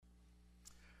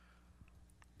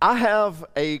I have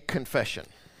a confession.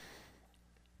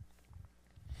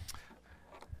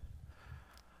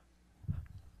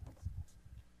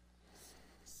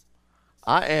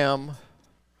 I am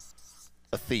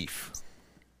a thief.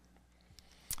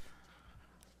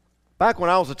 Back when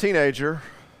I was a teenager,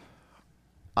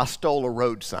 I stole a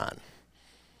road sign.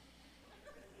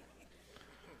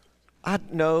 I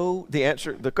know the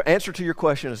answer to your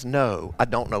question is no. I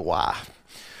don't know why.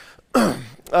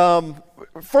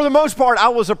 For the most part, I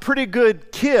was a pretty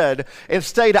good kid and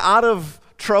stayed out of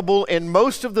trouble in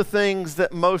most of the things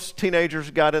that most teenagers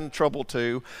got in trouble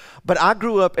to. But I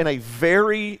grew up in a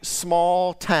very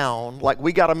small town. Like,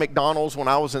 we got a McDonald's when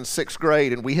I was in 6th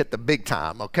grade and we hit the big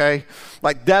time, okay?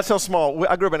 Like, that's how small.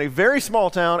 I grew up in a very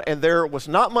small town and there was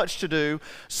not much to do.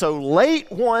 So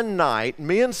late one night,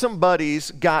 me and some buddies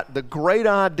got the great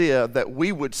idea that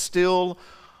we would steal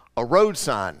a road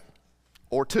sign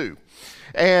or two.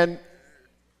 And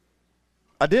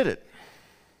I did it.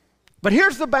 But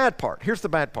here's the bad part.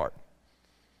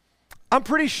 I'm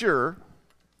pretty sure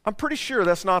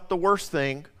that's not the worst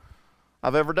thing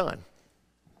I've ever done.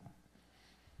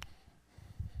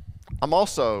 I'm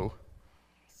also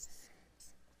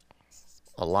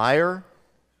a liar,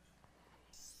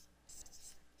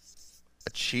 a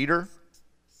cheater,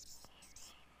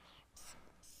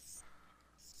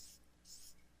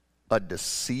 a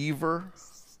deceiver,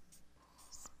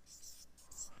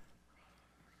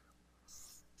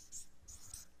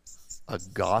 a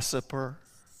gossiper.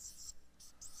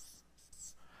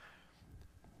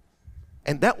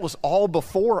 And that was all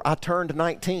before I turned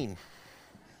 19.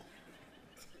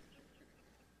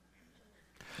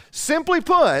 Simply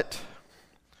put,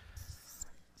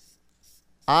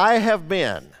 I have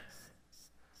been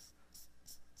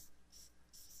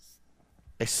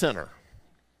a sinner.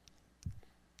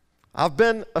 I've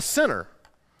been a sinner.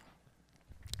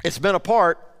 It's been a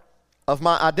part of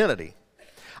my identity.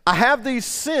 I have these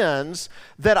sins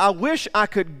that I wish I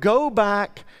could go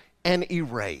back and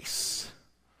erase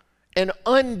and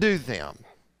undo them.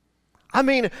 I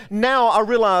mean, now I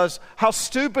realize how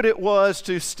stupid it was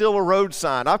to steal a road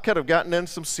sign. I could have gotten in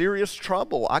some serious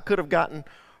trouble. I could have gotten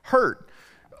hurt.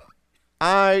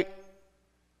 I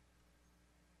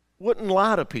wouldn't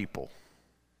lie to people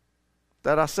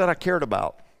that I said I cared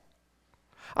about.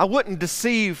 I wouldn't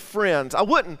deceive friends. I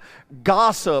wouldn't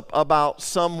gossip about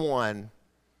someone,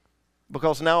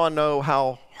 because now I know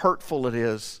how hurtful it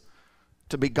is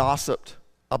to be gossiped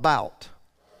about.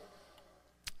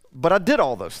 But I did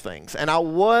all those things, and I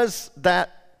was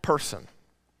that person.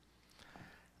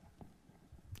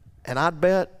 And I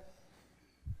bet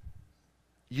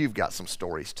you've got some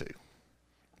stories too.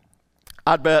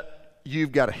 I bet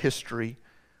you've got a history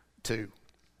too.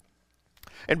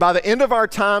 And by the end of our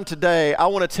time today, I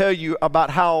want to tell you about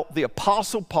how the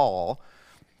Apostle Paul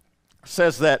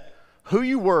says that who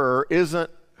you were isn't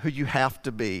who you have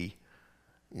to be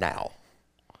now.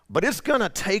 But it's going to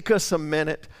take us a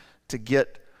minute to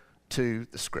get to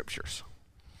the scriptures.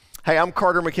 Hey, I'm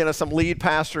Carter McInnes. I'm lead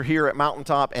pastor here at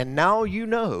Mountaintop, and now you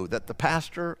know that the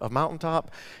pastor of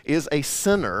Mountaintop is a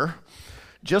sinner,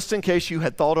 just in case you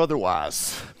had thought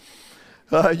otherwise.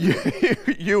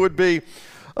 You would be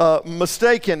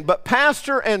mistaken. But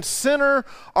pastor and sinner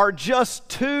are just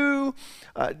two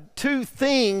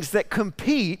things that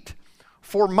compete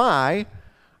for my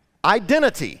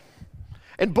identity.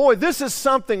 And boy, this is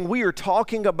something we are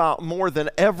talking about more than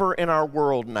ever in our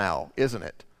world now, isn't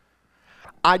it?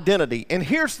 Identity. And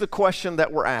here's the question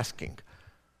that we're asking.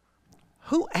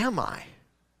 Who am I?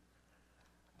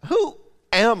 Who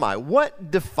am I?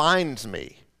 What defines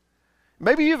me?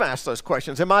 Maybe you've asked those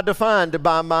questions. Am I defined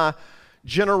by my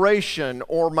generation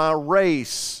or my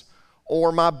race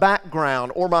or my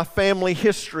background or my family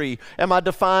history? Am I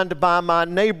defined by my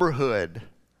neighborhood?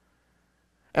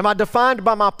 Am I defined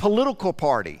by my political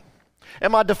party?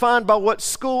 Am I defined by what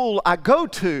school I go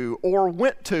to or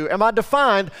went to? Am I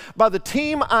defined by the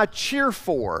team I cheer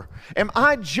for? Am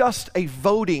I just a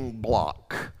voting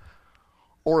block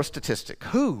or a statistic?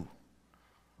 Who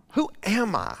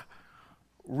am I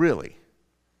really?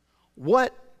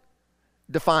 What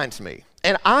defines me?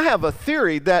 And I have a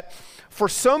theory that for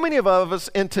so many of us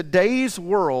in today's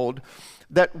world,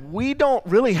 that we don't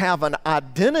really have an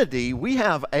identity, we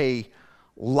have a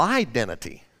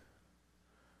lie-identity.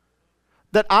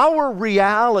 That our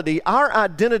reality, our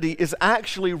identity is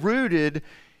actually rooted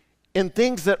in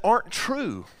things that aren't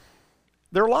true.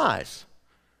 They're lies.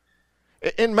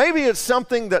 And maybe it's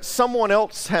something that someone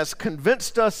else has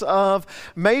convinced us of.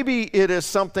 Maybe it is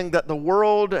something that the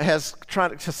world has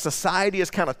society has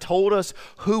kind of told us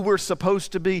who we're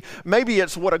supposed to be. Maybe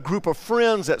it's what a group of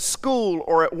friends at school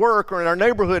or at work or in our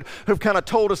neighborhood who've kind of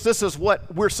told us this is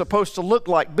what we're supposed to look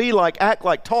like, be like, act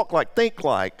like, talk like, think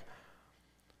like.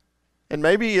 And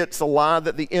maybe it's a lie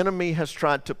that the enemy has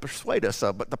tried to persuade us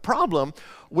of. But the problem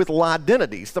with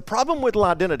identities,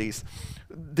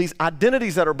 these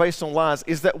identities that are based on lies,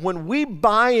 is that when we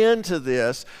buy into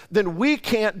this, then we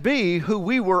can't be who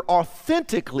we were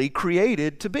authentically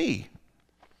created to be.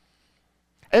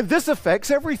 And this affects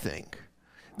everything.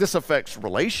 This affects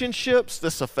relationships.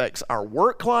 This affects our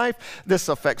work life. This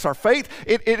affects our faith.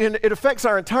 It affects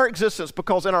our entire existence,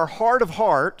 because in our heart of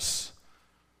hearts,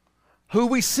 who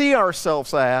we see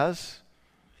ourselves as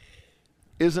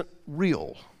isn't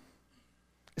real.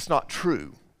 It's not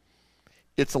true.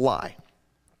 It's a lie.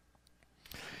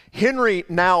 Henry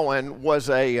Nouwen was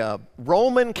a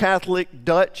Roman Catholic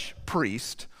Dutch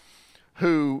priest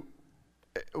who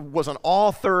was an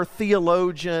author,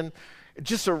 theologian,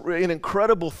 just an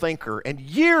incredible thinker. And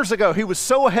years ago, he was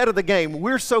so ahead of the game.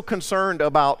 We're so concerned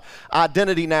about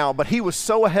identity now, but he was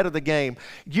so ahead of the game.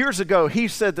 Years ago, he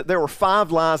said that there were 5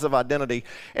 lies of identity.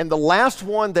 And the last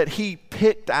one that he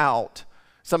picked out,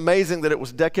 it's amazing that it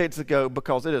was decades ago,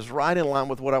 because it is right in line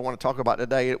with what I want to talk about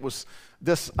today. It was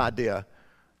this idea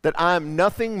that I am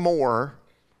nothing more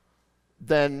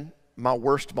than my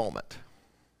worst moment.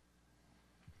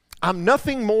 I'm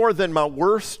nothing more than my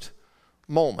worst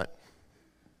moment.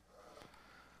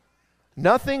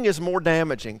 Nothing is more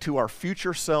damaging to our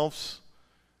future selves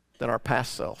than our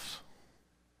past selves.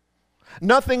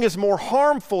 Nothing is more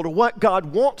harmful to what God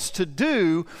wants to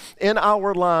do in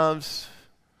our lives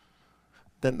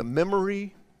than the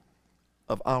memory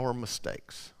of our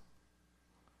mistakes.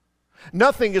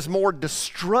 Nothing is more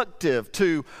destructive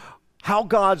to how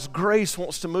God's grace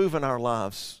wants to move in our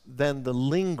lives than the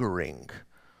lingering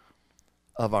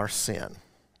of our sin.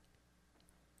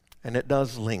 And it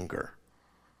does linger,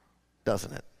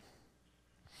 doesn't it?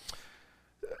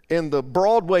 In the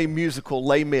Broadway musical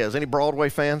Les Mis, any Broadway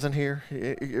fans in here?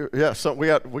 Yeah, so we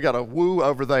got a woo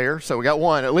over there, so we got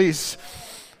one at least.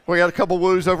 We got a couple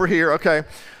woos over here, okay.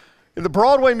 In the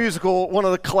Broadway musical, one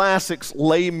of the classics,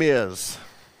 Les Mis,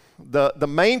 the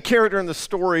main character in the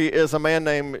story is a man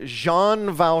named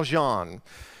Jean Valjean.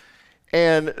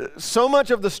 And so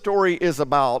much of the story is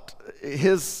about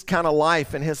his kind of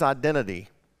life and his identity.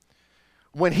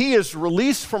 When he is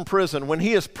released from prison, when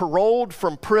he is paroled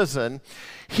from prison,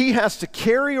 he has to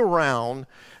carry around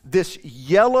this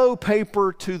yellow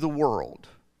paper to the world.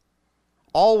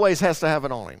 Always has to have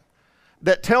it on him.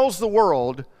 That tells the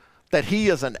world that he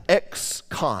is an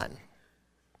ex-con.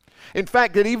 In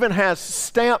fact, it even has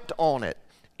stamped on it,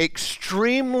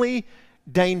 extremely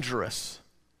dangerous.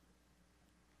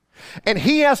 And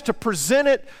he has to present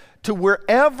it to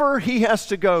wherever he has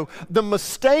to go. The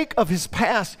mistake of his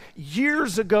past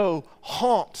years ago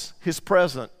haunts his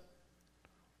present,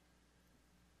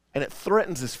 and it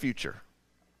threatens his future.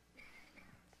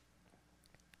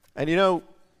 And you know,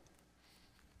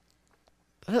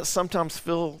 doesn't it sometimes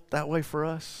feel that way for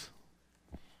us?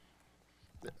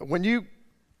 When you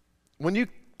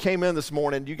came in this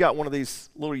morning, you got one of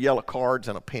these little yellow cards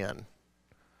and a pen.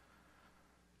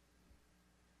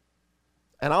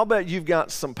 And I'll bet you've got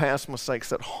some past mistakes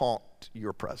that haunt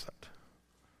your present.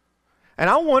 And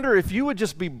I wonder if you would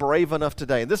just be brave enough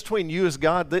today. This between you and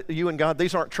God,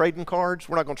 these aren't trading cards.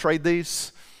 We're not going to trade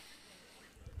these.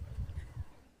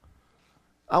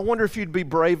 I wonder if you'd be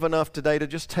brave enough today to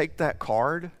just take that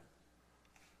card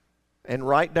and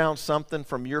write down something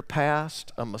from your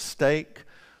past, a mistake,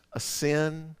 a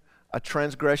sin, a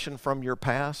transgression from your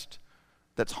past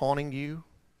that's haunting you.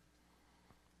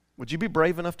 Would you be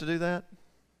brave enough to do that?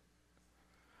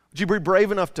 Would you be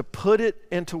brave enough to put it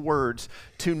into words,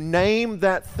 to name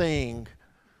that thing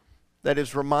that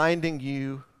is reminding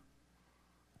you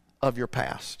of your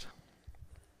past?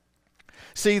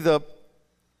 See, the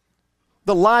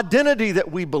identity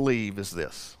that we believe is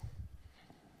this: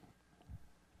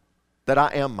 that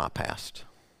I am my past.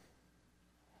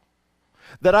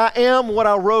 That I am what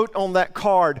I wrote on that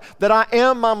card. That I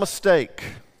am my mistake.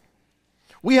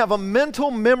 We have a mental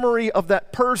memory of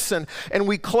that person, and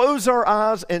we close our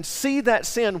eyes and see that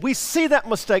sin. We see that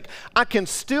mistake. I can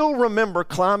still remember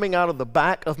climbing out of the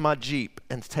back of my Jeep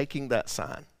and taking that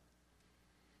sign.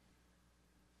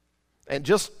 And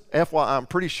just FYI, I'm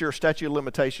pretty sure statute of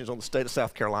limitations on the state of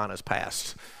South Carolina is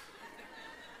passed.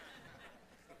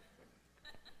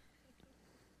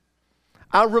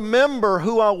 I remember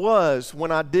who I was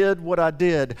when I did what I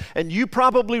did. And you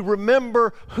probably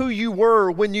remember who you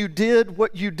were when you did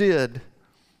what you did.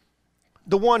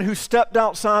 The one who stepped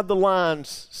outside the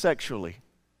lines sexually.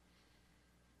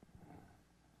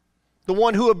 The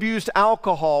one who abused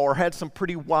alcohol or had some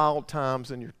pretty wild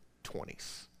times in your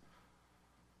 20s.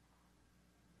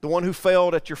 The one who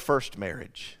failed at your first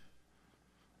marriage.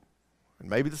 And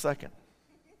maybe the second.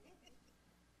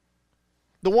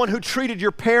 The one who treated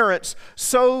your parents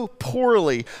so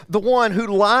poorly. The one who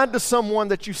lied to someone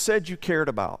that you said you cared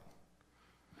about.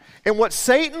 And what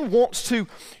Satan wants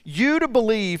you to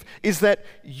believe is that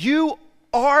you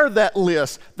are that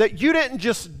list, that you didn't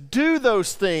just do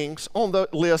those things on the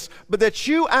list, but that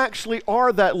you actually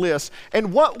are that list.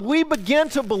 And what we begin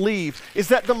to believe is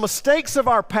that the mistakes of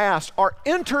our past are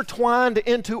intertwined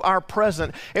into our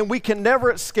present, and we can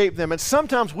never escape them. And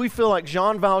sometimes we feel like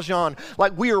Jean Valjean,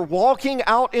 like we are walking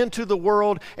out into the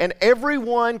world and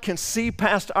everyone can see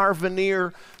past our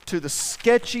veneer to the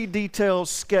sketchy details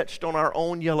sketched on our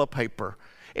own yellow paper.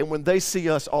 And when they see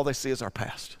us, all they see is our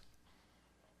past.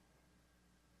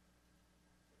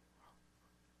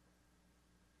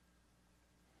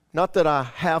 Not that I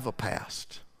have a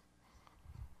past.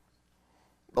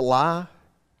 The lie,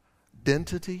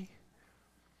 identity,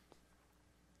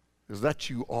 is that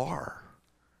you are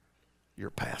your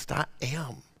past. I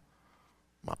am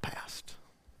my past.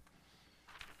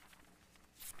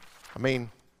 I mean,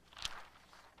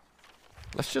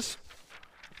 let's just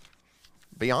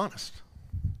be honest.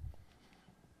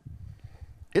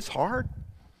 It's hard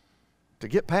to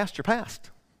get past your past.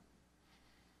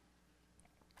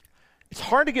 It's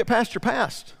hard to get past your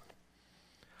past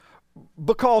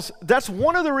because that's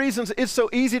one of the reasons it's so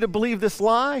easy to believe this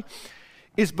lie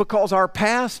is because our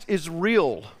past is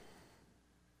real.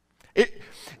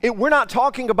 We're not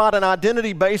talking about an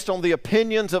identity based on the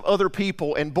opinions of other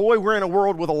people, and boy, we're in a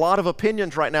world with a lot of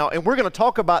opinions right now, and we're going to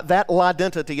talk about that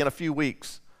identity in a few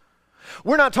weeks.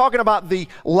 We're not talking about the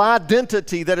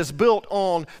identity that is built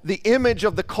on the image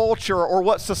of the culture or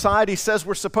what society says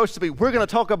we're supposed to be. We're going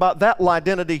to talk about that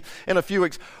identity in a few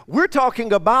weeks. We're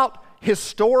talking about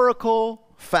historical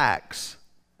facts,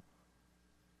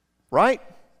 right?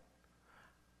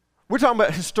 We're talking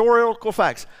about historical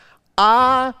facts.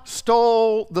 I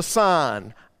stole the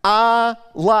sign. I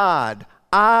lied.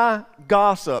 I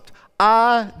gossiped.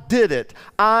 I did it.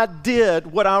 I did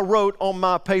what I wrote on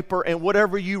my paper, and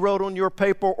whatever you wrote on your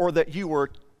paper or that you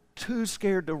were too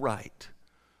scared to write,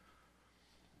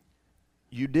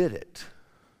 you did it.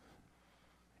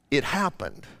 It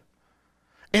happened.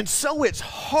 And so it's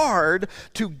hard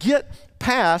to get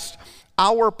past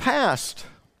our past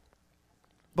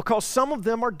because some of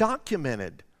them are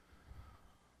documented.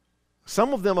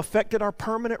 Some of them affected our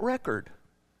permanent record.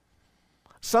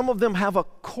 Some of them have a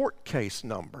court case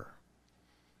number.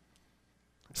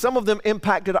 Some of them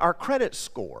impacted our credit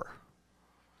score.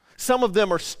 Some of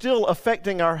them are still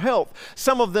affecting our health.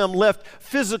 Some of them left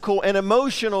physical and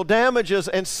emotional damages,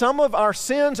 and some of our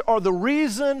sins are the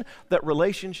reason that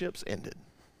relationships ended.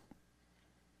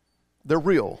 They're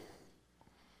real.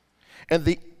 And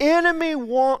the enemy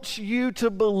wants you to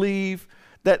believe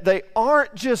that they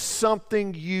aren't just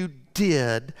something you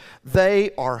did,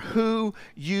 they are who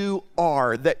you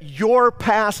are, that your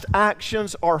past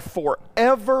actions are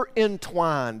forever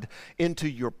entwined into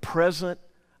your present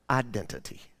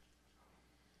identity.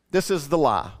 This is the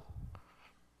lie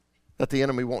that the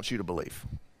enemy wants you to believe,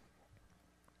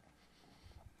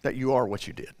 that you are what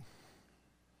you did.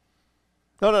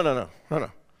 No.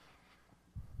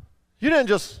 You didn't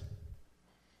just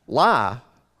lie,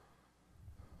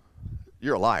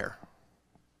 you're a liar.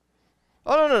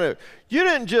 Oh, no. You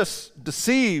didn't just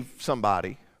deceive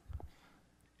somebody.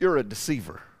 You're a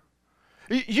deceiver.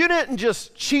 You didn't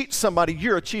just cheat somebody.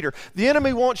 You're a cheater. The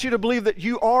enemy wants you to believe that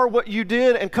you are what you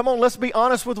did. And come on, let's be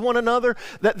honest with one another,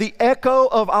 that the echo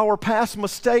of our past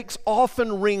mistakes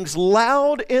often rings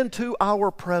loud into our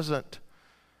present.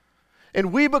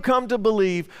 And we become to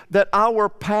believe that our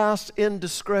past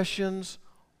indiscretions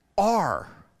are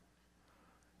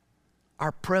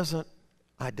our present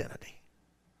identity.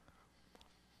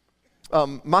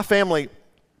 My family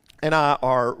and I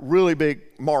are really big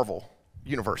Marvel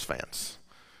Universe fans.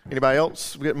 Anybody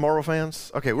else get Marvel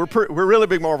fans? Okay, we're really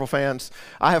big Marvel fans.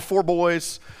 I have 4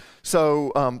 boys,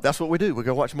 so that's what we do. We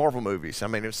go watch Marvel movies. I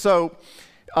mean, so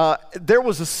there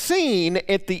was a scene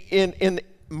at the in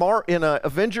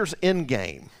Avengers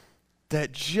Endgame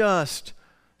that just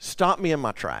stopped me in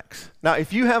my tracks. Now,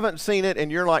 if you haven't seen it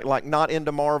and you're like not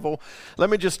into Marvel,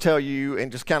 let me just tell you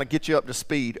and just kind of get you up to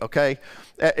speed, okay?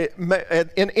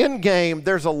 In Endgame,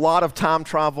 there's a lot of time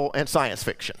travel and science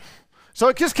fiction. So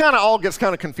it just kind of all gets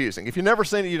kind of confusing. If you've never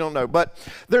seen it, you don't know. But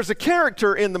there's a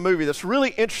character in the movie that's a really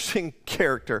interesting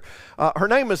character. Her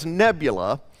name is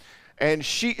Nebula, and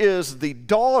she is the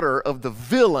daughter of the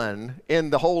villain in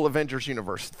the whole Avengers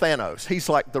universe, Thanos. He's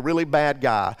like the really bad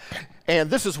guy. And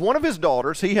this is one of his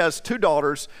daughters. He has 2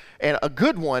 daughters, and a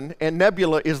good one, and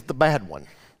Nebula is the bad one.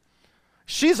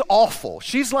 She's awful.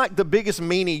 She's like the biggest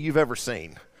meanie you've ever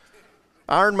seen.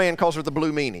 Iron Man calls her the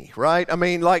blue meanie, right? I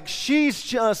mean, like, she's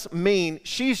just mean.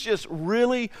 She's just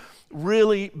really,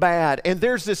 really bad. And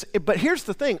there's this, but here's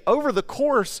the thing. Over the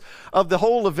course of the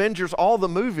whole Avengers, all the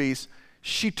movies,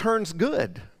 she turns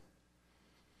good.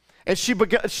 And she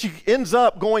ends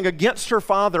up going against her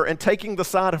father and taking the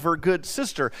side of her good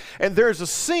sister. And there's a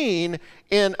scene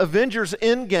in Avengers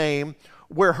Endgame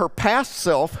where her past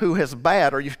self, who has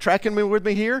bad, are you tracking me with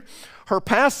me here? Her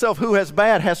past self, who has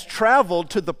bad, has traveled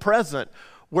to the present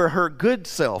where her good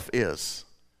self is.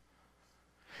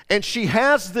 And she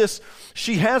has this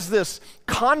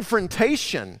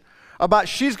confrontation about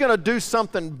she's going to do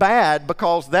something bad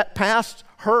because that past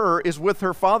her is with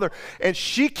her father. And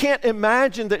she can't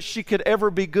imagine that she could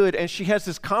ever be good. And she has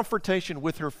this confrontation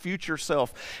with her future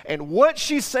self. And what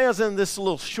she says in this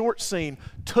little short scene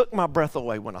took my breath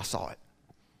away when I saw it.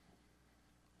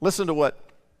 Listen to what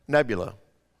Nebula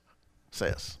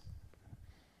says.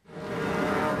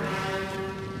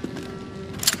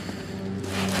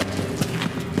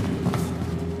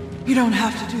 You don't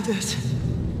have to do this.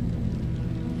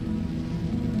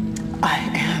 I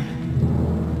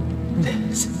am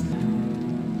this.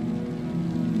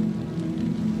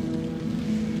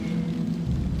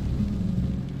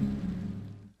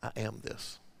 I am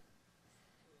this.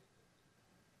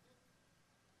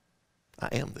 I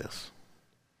am this.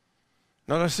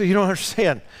 No, see, you don't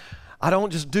understand. I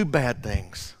don't just do bad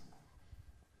things.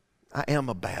 I am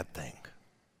a bad thing.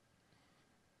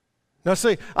 Now,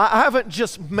 see, I haven't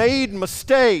just made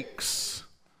mistakes.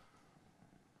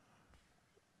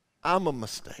 I'm a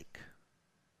mistake.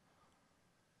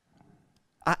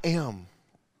 I am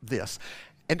this.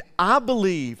 And I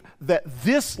believe that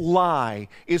this lie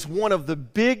is one of the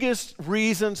biggest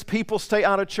reasons people stay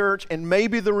out of church, and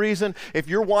maybe the reason, if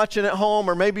you're watching at home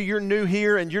or maybe you're new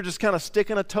here and you're just kind of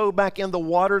sticking a toe back in the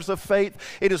waters of faith,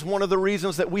 it is one of the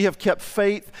reasons that we have kept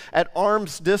faith at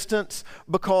arm's distance,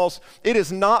 because it is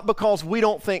not because we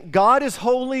don't think God is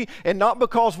holy and not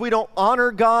because we don't honor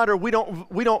God or we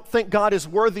don't think God is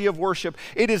worthy of worship.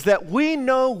 It is that we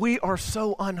know we are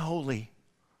so unholy.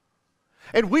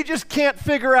 And we just can't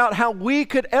figure out how we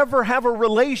could ever have a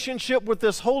relationship with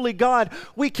this holy God.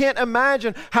 We can't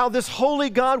imagine how this holy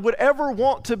God would ever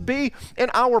want to be in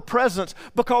our presence,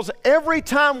 because every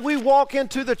time we walk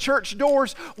into the church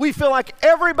doors, we feel like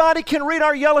everybody can read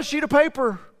our yellow sheet of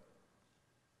paper.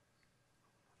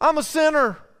 I'm a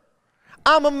sinner.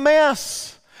 I'm a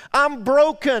mess. I'm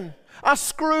broken. I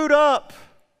screwed up.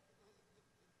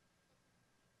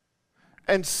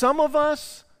 And some of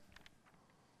us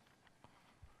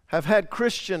have had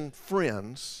Christian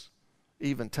friends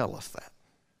even tell us that.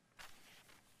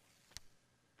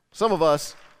 Some of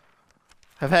us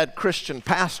have had Christian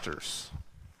pastors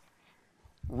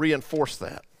reinforce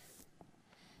that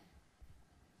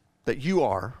you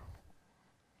are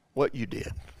what you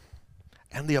did.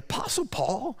 And the Apostle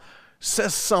Paul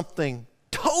says something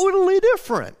totally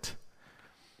different.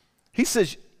 He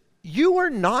says, you are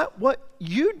not what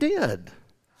you did.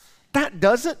 That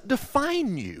doesn't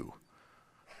define you.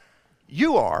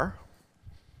 You are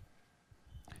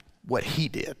what he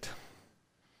did.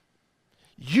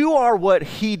 You are what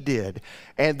he did.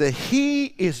 And the he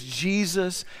is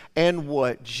Jesus, and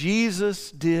what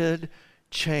Jesus did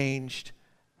changed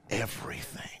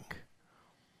everything.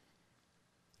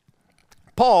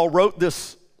 Paul wrote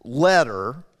this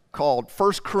letter called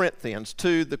 1 Corinthians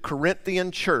to the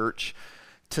Corinthian church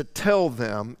to tell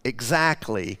them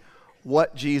exactly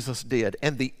what Jesus did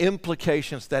and the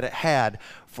implications that it had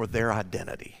for their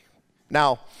identity.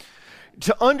 Now,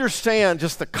 to understand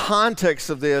just the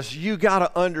context of this, you got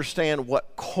to understand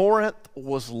what Corinth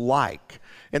was like.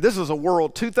 And this is a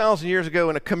world 2,000 years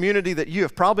ago in a community that you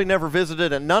have probably never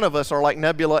visited, and none of us are like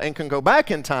Nebula and can go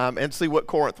back in time and see what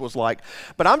Corinth was like.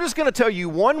 But I'm just going to tell you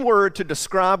one word to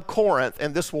describe Corinth,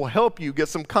 and this will help you get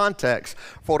some context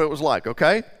for what it was like,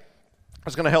 okay?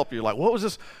 It's going to help you. Like, what was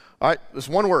this? All right, this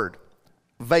one word.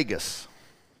 Vegas.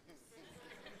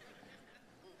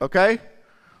 Okay?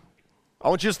 I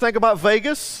want you to think about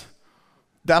Vegas.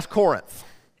 That's Corinth.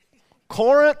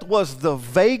 Corinth was the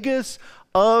Vegas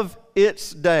of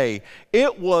its day.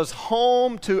 It was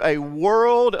home to a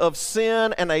world of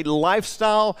sin and a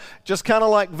lifestyle, just kind of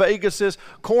like Vegas is.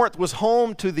 Corinth was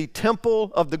home to the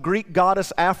temple of the Greek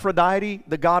goddess Aphrodite,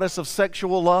 the goddess of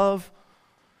sexual love.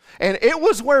 And it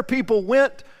was where people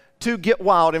went to get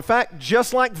wild. In fact,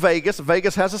 just like Vegas,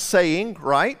 Vegas has a saying,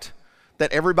 right?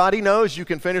 That everybody knows. You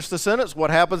can finish the sentence. What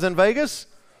happens in Vegas?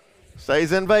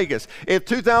 Stays in Vegas. If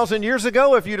 2,000 years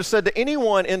ago, if you'd have said to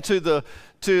anyone into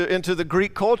the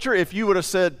Greek culture, if you would have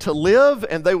said to live,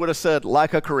 and they would have said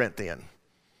like a Corinthian.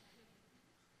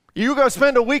 You go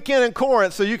spend a weekend in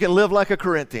Corinth so you can live like a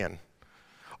Corinthian.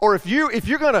 Or if you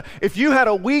had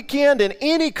a weekend in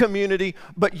any community,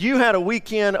 but you had a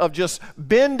weekend of just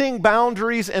bending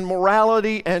boundaries and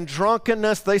morality and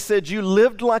drunkenness, they said you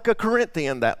lived like a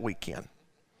Corinthian that weekend.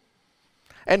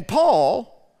 And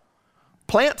Paul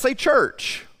plants a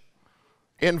church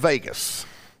in Vegas,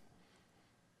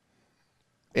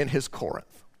 in his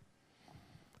Corinth.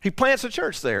 He plants a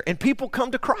church there, and people come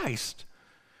to Christ.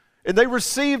 And they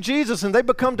receive Jesus, and they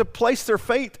become to place their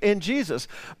faith in Jesus.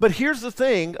 But here's the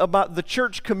thing about the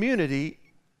church community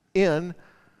in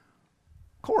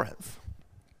Corinth.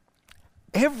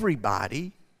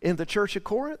 Everybody in the church of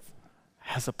Corinth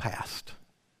has a past.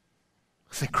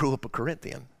 They grew up a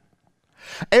Corinthian.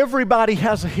 Everybody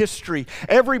has a history.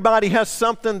 Everybody has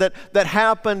something that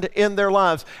happened in their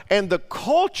lives. And the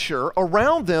culture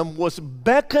around them was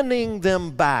beckoning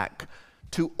them back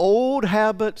to old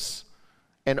habits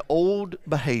and old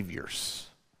behaviors.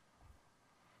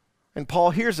 And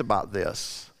Paul hears about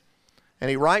this, and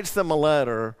he writes them a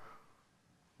letter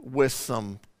with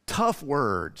some tough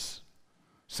words,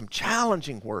 some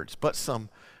challenging words, but some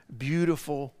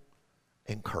beautiful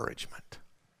encouragement.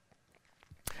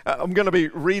 I'm going to be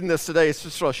reading this today. It's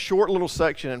just a short little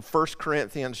section in 1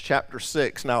 Corinthians chapter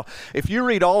 6. Now, if you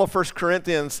read all of 1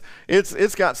 Corinthians,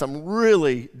 it's got some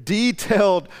really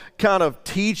detailed kind of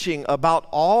teaching about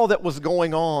all that was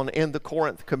going on in the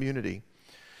Corinth community.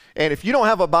 And if you don't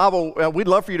have a Bible, we'd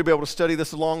love for you to be able to study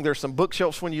this along. There's some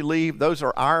bookshelves when you leave. Those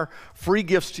are our free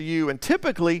gifts to you. And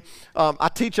typically, I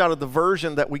teach out of the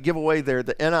version that we give away there,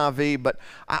 the NIV. But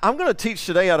I'm going to teach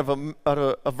today out of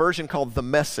a version called The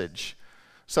Message.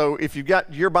 So if you've got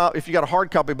if you got a hard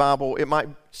copy Bible, it might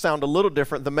sound a little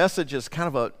different. The Message is kind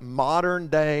of a modern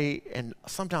day and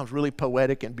sometimes really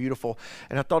poetic and beautiful.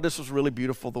 And I thought this was really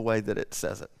beautiful the way that it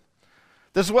says it.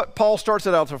 This is what Paul starts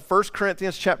it out to 1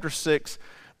 Corinthians chapter 6,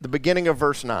 the beginning of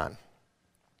verse 9.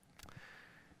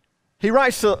 He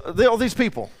writes to all these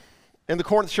people in the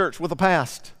Corinth church with a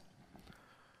past.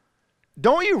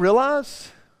 Don't you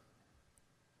realize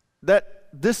that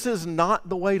this is not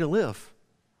the way to live?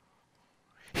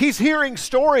 He's hearing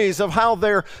stories of how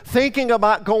they're thinking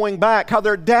about going back, how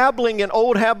they're dabbling in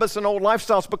old habits and old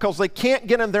lifestyles because they can't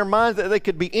get in their mind that they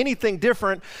could be anything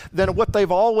different than what they've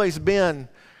always been.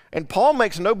 And Paul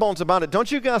makes no bones about it.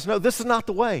 Don't you guys know this is not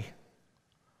the way?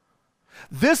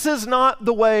 This is not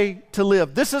the way to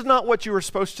live. This is not what you were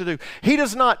supposed to do. He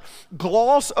does not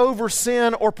gloss over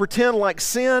sin or pretend like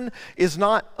sin is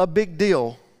not a big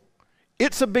deal.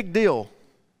 It's a big deal.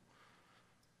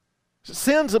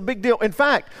 Sin's a big deal. In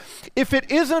fact, if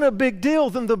it isn't a big deal,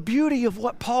 then the beauty of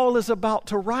what Paul is about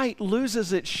to write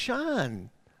loses its shine.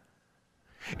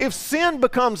 If sin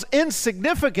becomes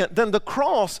insignificant, then the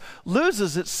cross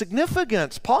loses its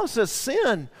significance. Paul says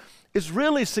sin is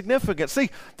really significant.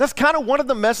 See, that's kind of one of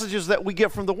the messages that we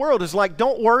get from the world is like,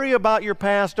 don't worry about your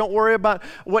past. Don't worry about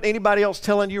what anybody else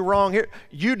telling you wrong. Here,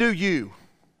 you do you.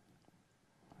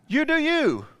 You do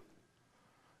you.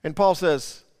 And Paul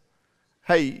says,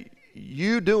 hey,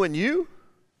 you doing you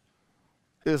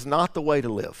is not the way to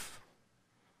live.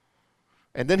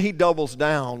 And then he doubles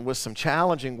down with some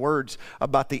challenging words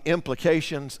about the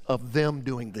implications of them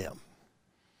doing them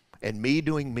and me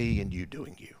doing me and you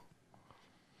doing you.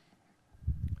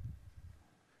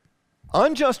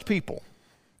 Unjust people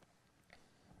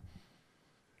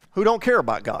who don't care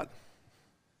about God,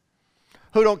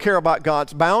 who don't care about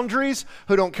God's boundaries,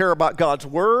 who don't care about God's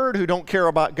word, who don't care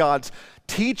about God's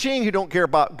teaching, who don't care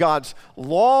about God's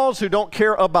laws, who don't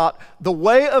care about the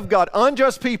way of God.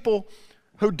 Unjust people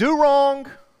who do wrong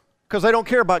because they don't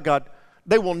care about God,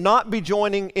 they will not be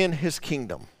joining in his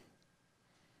kingdom.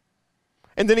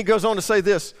 And then he goes on to say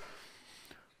this,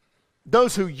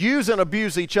 those who use and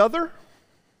abuse each other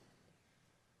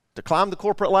to climb the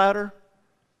corporate ladder,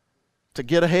 to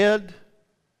get ahead,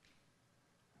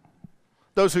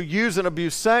 those who use and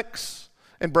abuse sex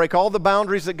and break all the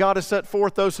boundaries that God has set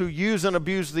forth, those who use and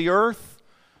abuse the earth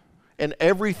and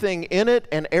everything in it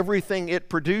and everything it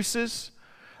produces,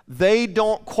 they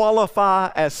don't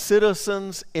qualify as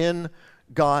citizens in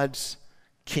God's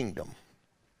kingdom.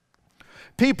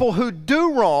 people who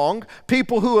do wrong,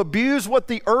 people who abuse what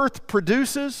the earth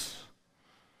produces,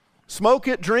 smoke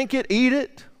it, drink it, eat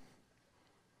it.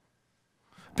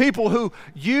 People who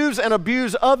use and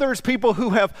abuse others, people who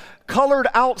have colored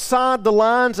outside the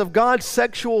lines of God's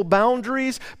sexual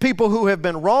boundaries, people who have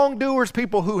been wrongdoers,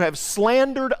 people who have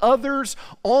slandered others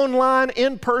online,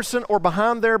 in person, or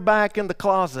behind their back in the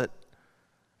closet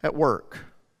at work.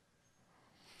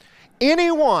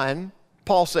 Anyone,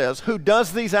 Paul says, who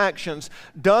does these actions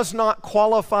does not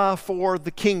qualify for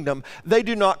the kingdom. They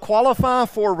do not qualify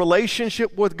for a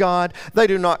relationship with God. They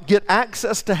do not get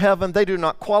access to heaven. They do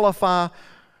not qualify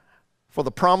for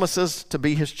the promises to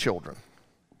be His children.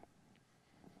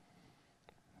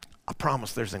 I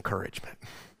promise there's encouragement.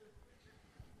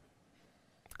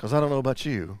 Because I don't know about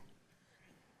you,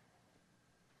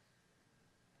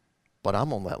 but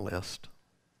I'm on that list.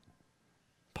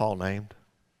 Paul named.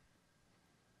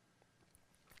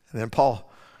 And then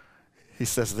Paul, he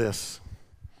says this.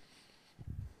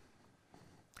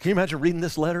 Can you imagine reading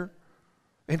this letter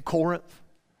in Corinth?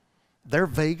 They're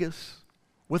Vegas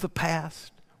with a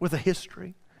past, with a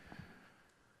history.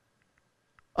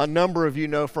 A number of you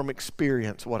know from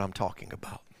experience what I'm talking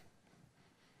about.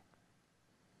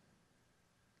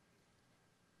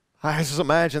 I just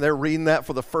imagine they're reading that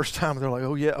for the first time. They're like,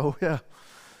 oh yeah.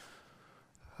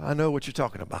 I know what you're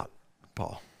talking about,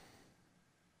 Paul.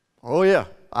 Oh yeah,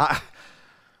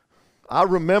 I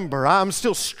remember. I'm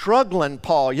still struggling,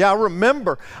 Paul. Yeah, I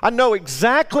remember. I know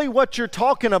exactly what you're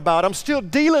talking about. I'm still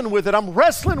dealing with it. I'm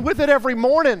wrestling with it every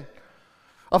morning.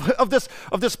 Of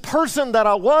this person that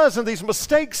I was and these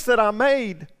mistakes that I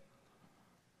made.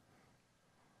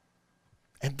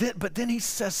 But then he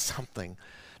says something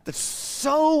that's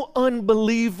so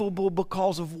unbelievable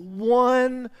because of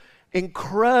one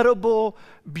incredible,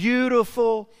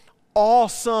 beautiful,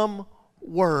 awesome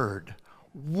word.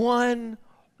 One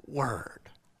word.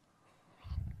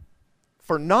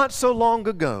 For not so long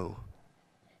ago,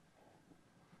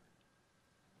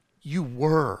 you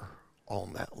were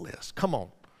on that list. Come on.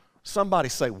 Somebody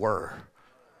say were.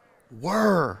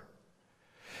 Were.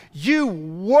 You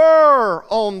were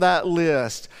on that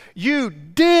list. You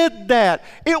did that.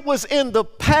 It was in the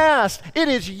past. It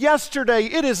is yesterday.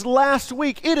 It is last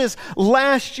week. It is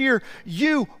last year.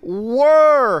 You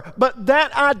were. But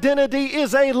that identity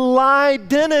is a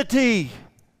lie-identity.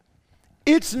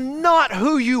 It's not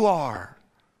who you are.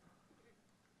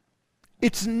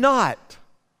 It's not,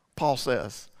 Paul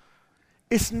says.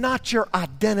 It's not your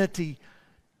identity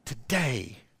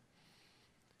today.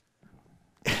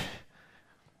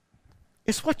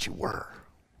 It's what you were.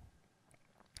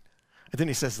 And then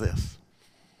he says this.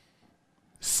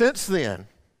 Since then.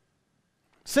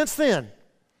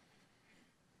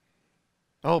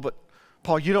 Oh, but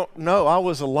Paul, you don't know. I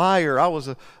was a liar. I was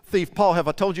a thief. Paul, have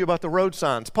I told you about the road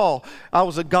signs? Paul, I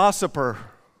was a gossiper.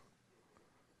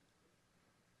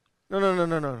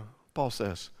 No. Paul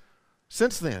says,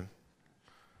 since then,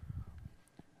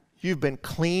 you've been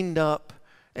cleaned up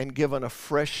and given a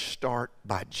fresh start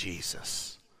by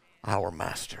Jesus, our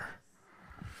Master,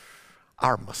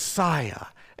 our Messiah,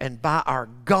 and by our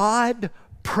God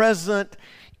present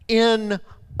in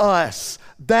us.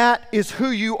 That is who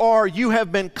you are. You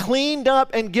have been cleaned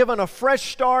up and given a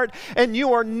fresh start, and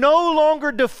you are no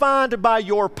longer defined by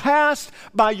your past,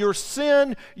 by your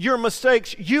sin, your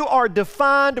mistakes. You are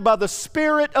defined by the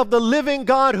Spirit of the living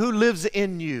God who lives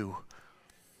in you.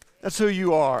 That's who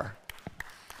you are.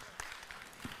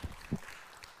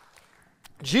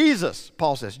 Jesus,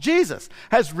 Paul says, Jesus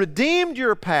has redeemed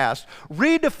your past,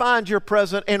 redefined your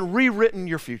present, and rewritten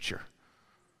your future.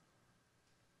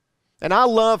 And I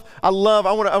want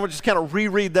to just kind of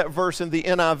reread that verse in the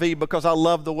NIV because I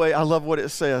love what it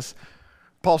says.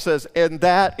 Paul says, and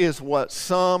that is what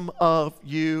some of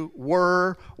you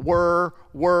were.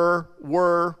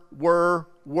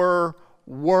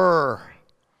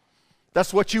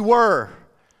 That's what you were.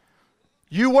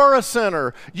 You were a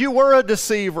sinner. You were a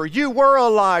deceiver. You were a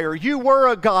liar. You were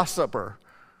a gossiper.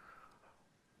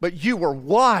 But you were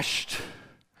washed.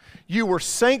 You were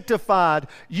sanctified.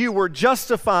 You were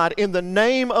justified in the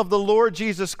name of the Lord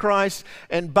Jesus Christ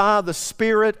and by the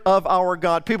Spirit of our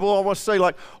God. People always say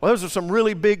like, well, those are some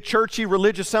really big churchy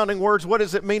religious sounding words. What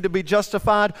does it mean to be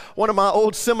justified? One of my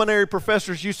old seminary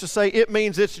professors used to say, it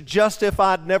means it's just if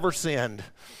I'd never sinned.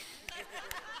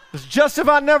 It's just if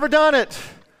I'd never done it.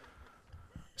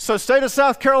 So state of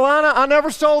South Carolina, I never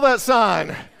stole that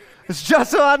sign. It's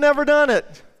just if I'd never done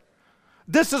it.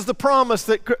 This is the promise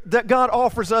that God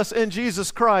offers us in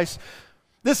Jesus Christ.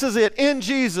 This is it. In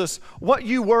Jesus, what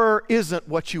you were isn't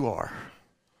what you are.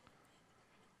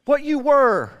 What you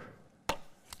were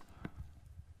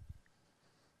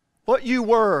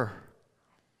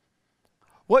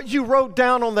what you wrote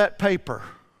down on that paper,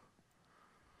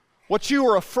 what you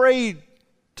were afraid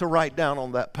to write down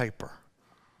on that paper,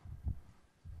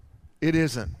 it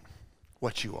isn't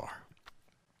what you are.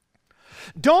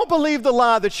 Don't believe the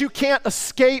lie that you can't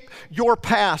escape your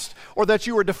past or that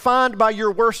you are defined by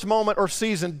your worst moment or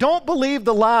season. Don't believe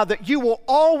the lie that you will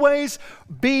always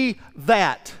be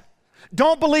that.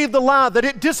 Don't believe the lie that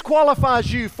it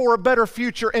disqualifies you for a better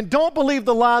future. And don't believe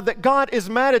the lie that God is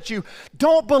mad at you.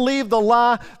 Don't believe the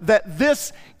lie that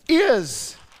this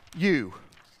is you.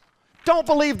 Don't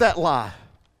believe that lie.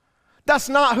 That's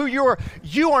not who you are.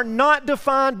 You are not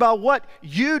defined by what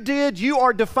you did. You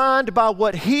are defined by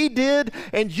what He did,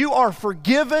 and you are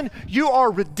forgiven. You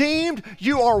are redeemed.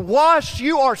 You are washed.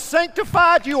 You are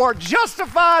sanctified. You are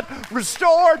justified,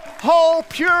 restored, whole,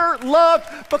 pure,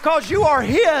 loved, because you are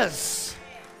His.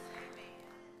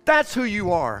 That's who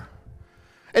you are.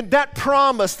 And that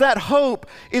promise, that hope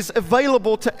is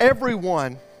available to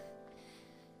everyone.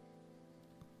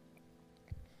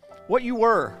 What you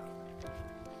were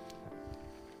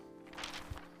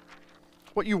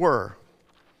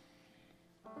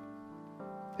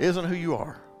isn't who you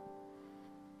are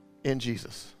in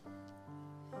Jesus.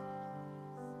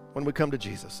 When we come to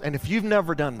Jesus. And if you've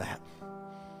never done that,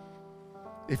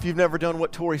 if you've never done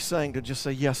what Tori's saying, to just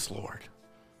say, yes, Lord,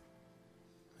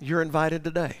 you're invited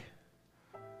today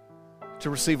to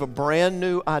receive a brand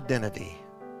new identity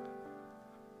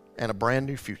and a brand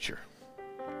new future.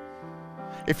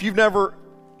 If you've never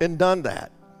done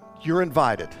that, you're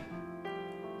invited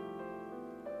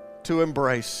to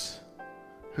embrace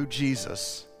who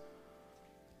Jesus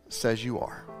says you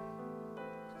are.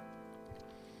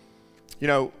 You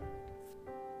know,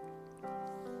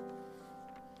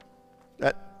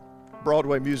 that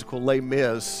Broadway musical Les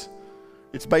Mis,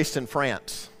 it's based in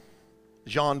France.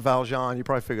 Jean Valjean, you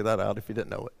probably figured that out if you didn't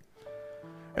know it.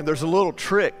 And there's a little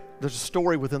trick, there's a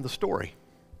story within the story.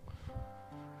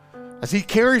 As he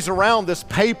carries around this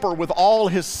paper with all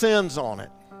his sins on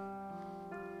it.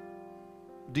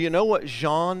 Do you know what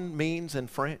Jean means in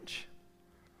French?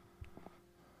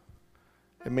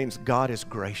 It means God is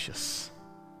gracious.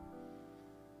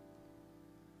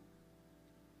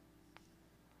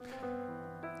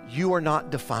 You are not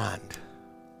defined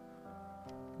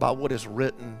by what is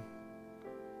written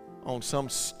on some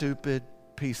stupid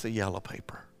piece of yellow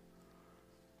paper.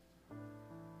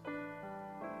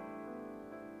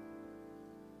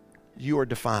 You are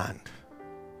defined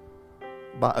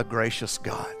by a gracious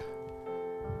God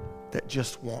that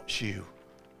just wants you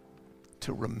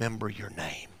to remember your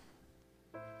name.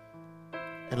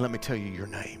 And let me tell you your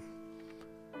name.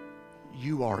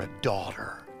 You are a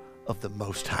daughter of the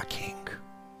Most High King.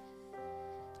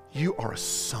 You are a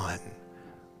son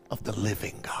of the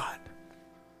living God.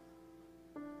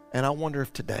 And I wonder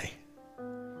if today,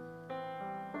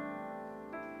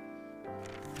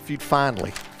 if you'd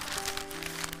finally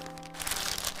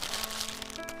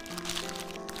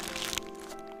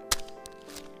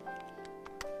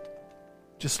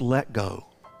just let go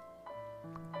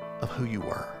of who you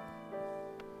were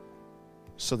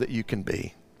so that you can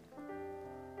be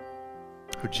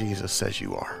who Jesus says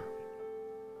you are.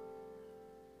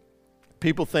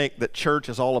 People think that church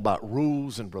is all about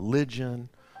rules and religion.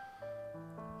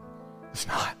 It's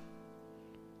not.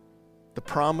 The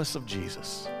promise of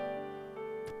Jesus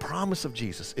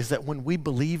is that when we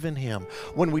believe in Him,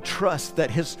 when we trust that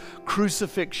His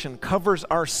crucifixion covers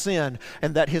our sin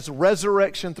and that His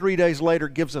resurrection 3 days later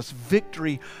gives us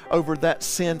victory over that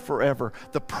sin forever,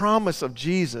 the promise of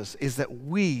Jesus is that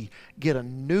we get a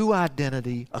new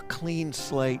identity, a clean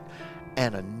slate,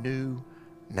 and a new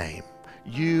name.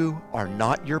 You are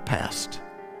not your past.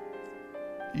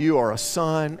 You are a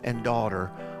son and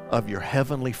daughter of your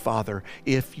Heavenly Father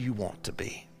if you want to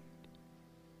be.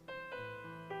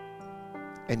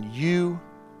 And you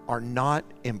are not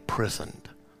imprisoned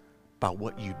by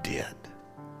what you did.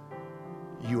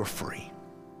 You are free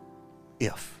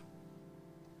if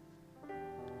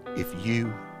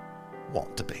you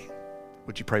want to be.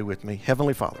 Would you pray with me?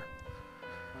 Heavenly Father,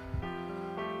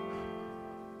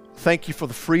 thank you for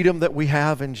the freedom that we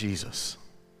have in Jesus.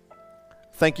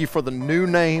 Thank you for the new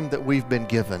name that we've been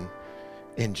given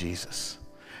in Jesus.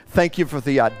 Thank you for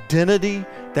the identity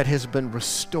that has been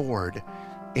restored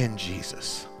in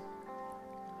Jesus.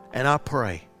 And I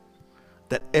pray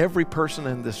that every person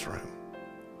in this room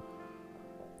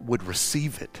would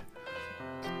receive it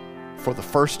for the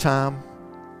first time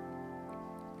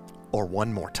or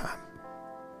one more time.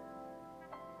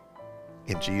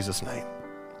 In Jesus' name,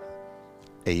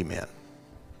 amen.